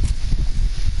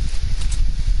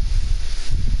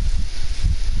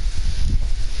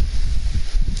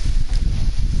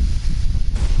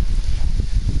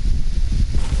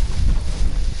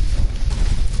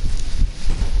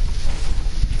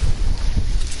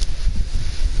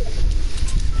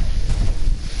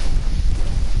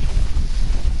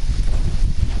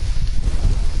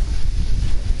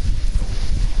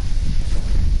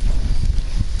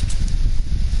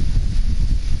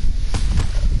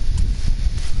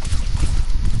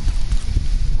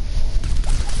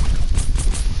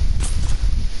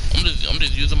 I'm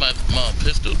just using my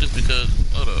pistol just because.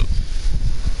 Hold up.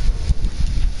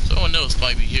 Someone else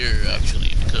might be here actually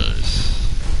because.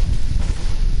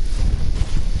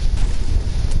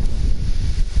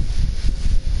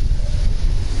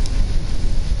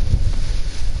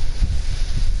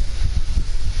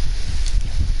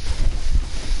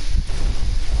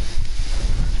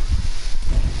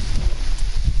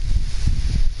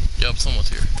 Yep, someone's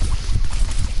here.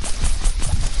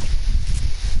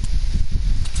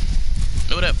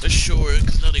 Know that for sure,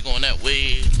 because now they're going that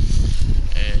way,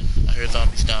 and I hear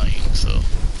zombies dying, so,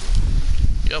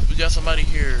 yep, we got somebody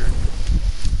here,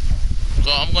 so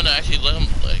I'm gonna actually let him,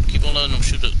 like, keep on letting them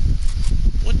shoot the,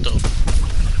 what the,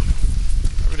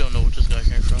 I really don't know where this guy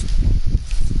came from,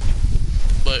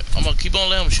 but I'm gonna keep on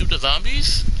letting him shoot the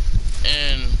zombies,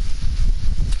 and,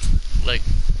 like,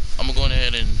 I'm gonna go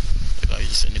ahead and, like, I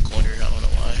just in the corner, I don't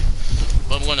know why,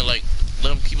 but I'm gonna, like,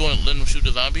 keep on letting them shoot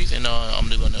the zombies, and I'm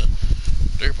just gonna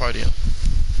third party him.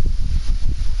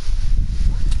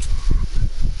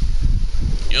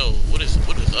 Yo, what is up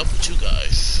with you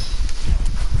guys?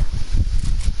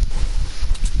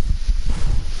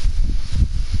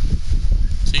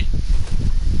 See?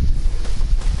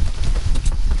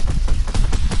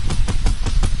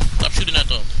 Stop shooting at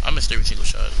them. I missed every single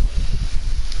shot.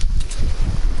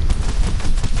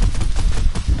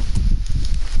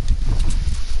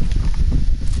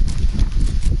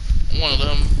 One of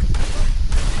them.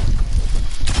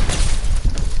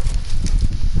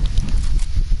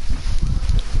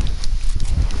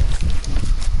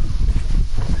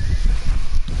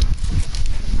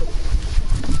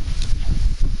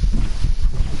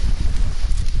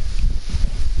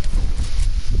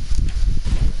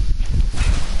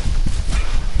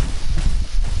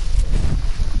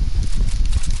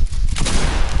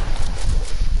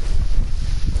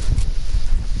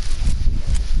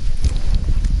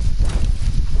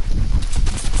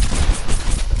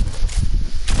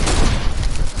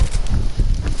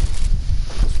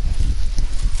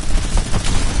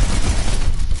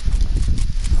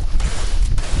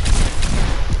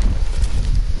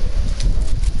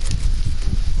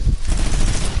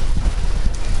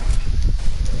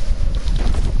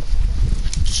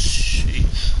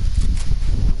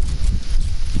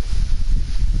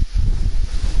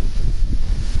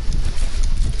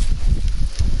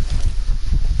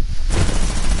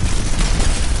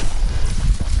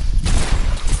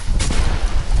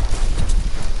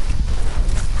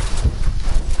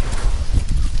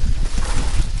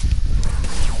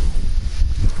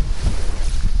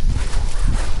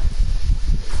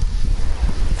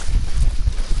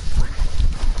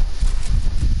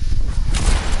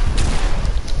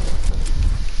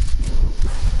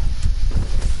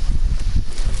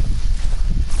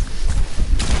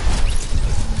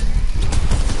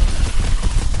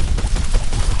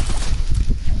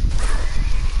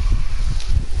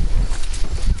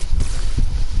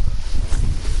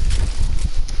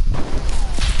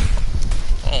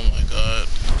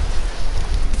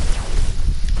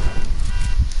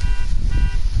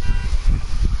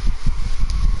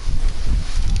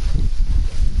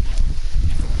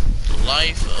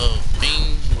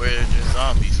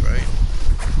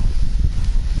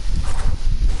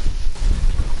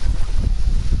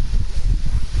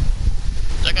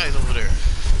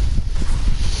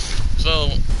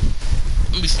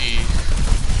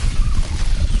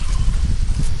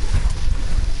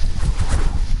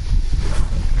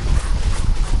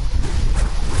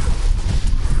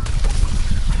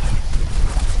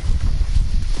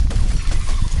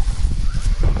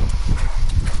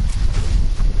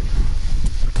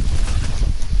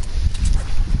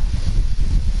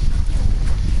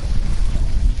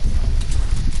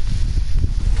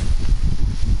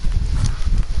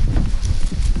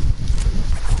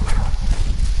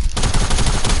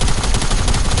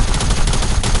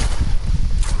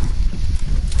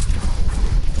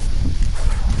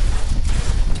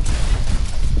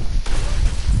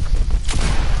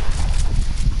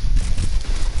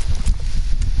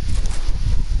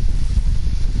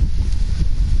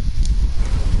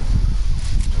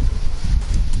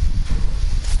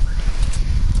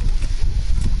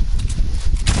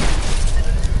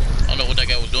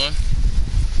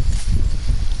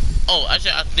 Oh,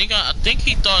 actually, I think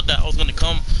he thought that I was gonna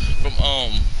come from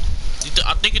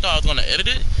I think he thought I was gonna edit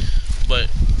it, but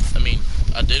I mean,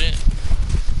 I didn't,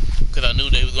 because I knew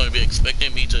they was gonna be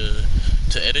expecting me to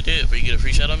edit it, but you get a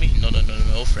free shot on me. No, no, no, no,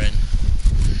 no, friend.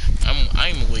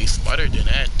 I'm way smarter than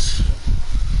that.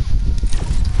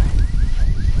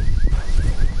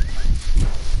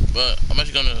 But I'm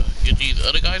actually gonna get these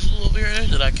other guys loot over here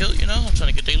that I killed. You know, I'm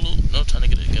trying to get their loot. No, trying to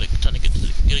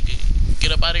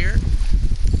get up out of here.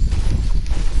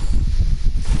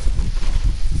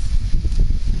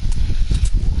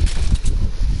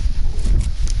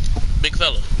 Big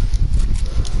fella.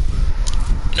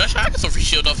 You know, I get some free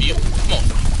shield off of you. Come on.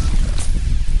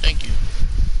 Thank you.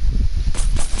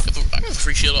 I get some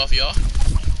free shield off of y'all.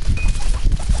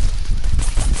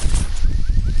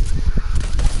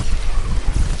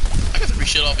 I get some free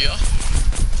shield off of y'all.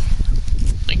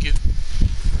 Thank you.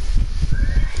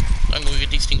 I'm gonna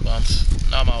get these stink bombs.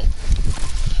 Now I'm out.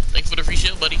 Thanks for the free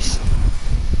shield, buddies.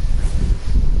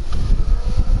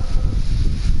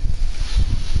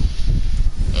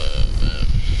 Man.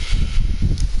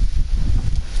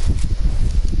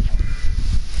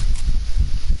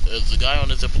 There's a guy on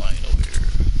the zip line over here.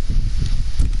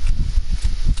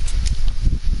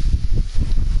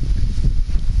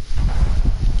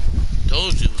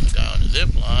 Told you it was a guy on the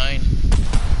zip line.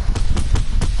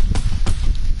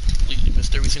 Completely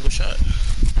missed every single shot.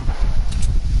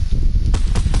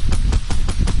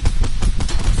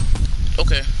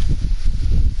 Okay.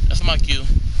 That's my cue.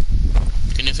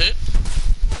 Can this hit?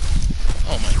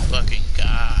 Oh my fucking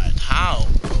god. How,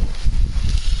 bro?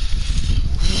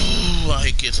 Ooh, I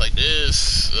hate kids like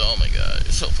this. Oh my god.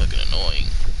 It's so fucking annoying.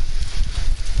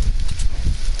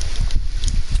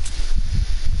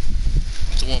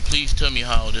 Someone please tell me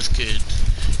how this kid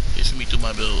gets me through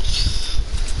my bills.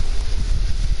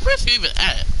 Where's he even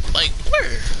at? Like,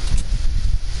 where?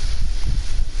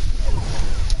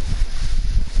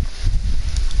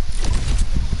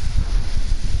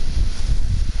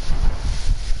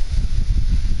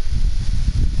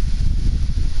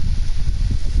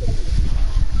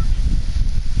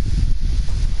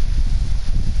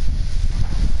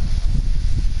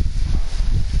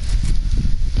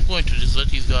 I'm going to just let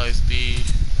these guys be.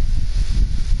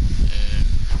 And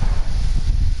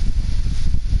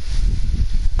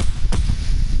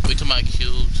wait till my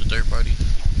kill to third party.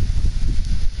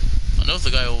 I know it's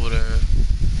a guy over there.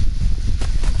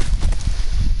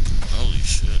 Holy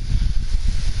shit.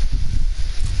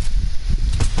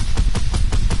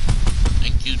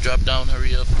 Thank you, drop down,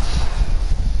 hurry up.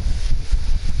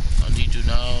 I need you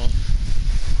now.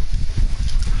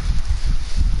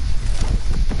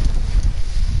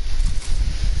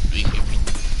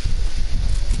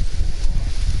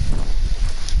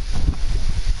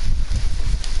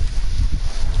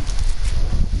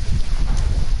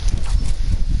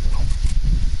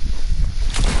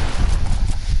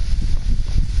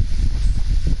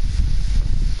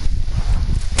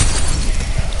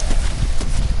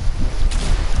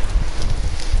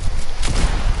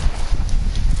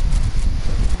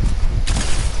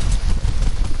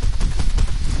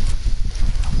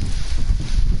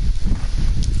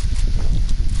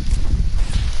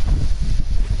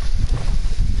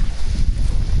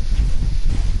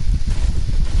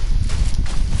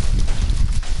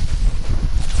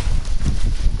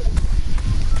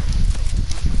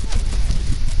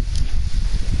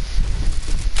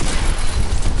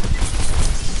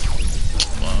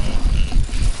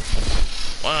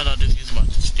 Why not just use my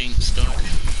stink stuck?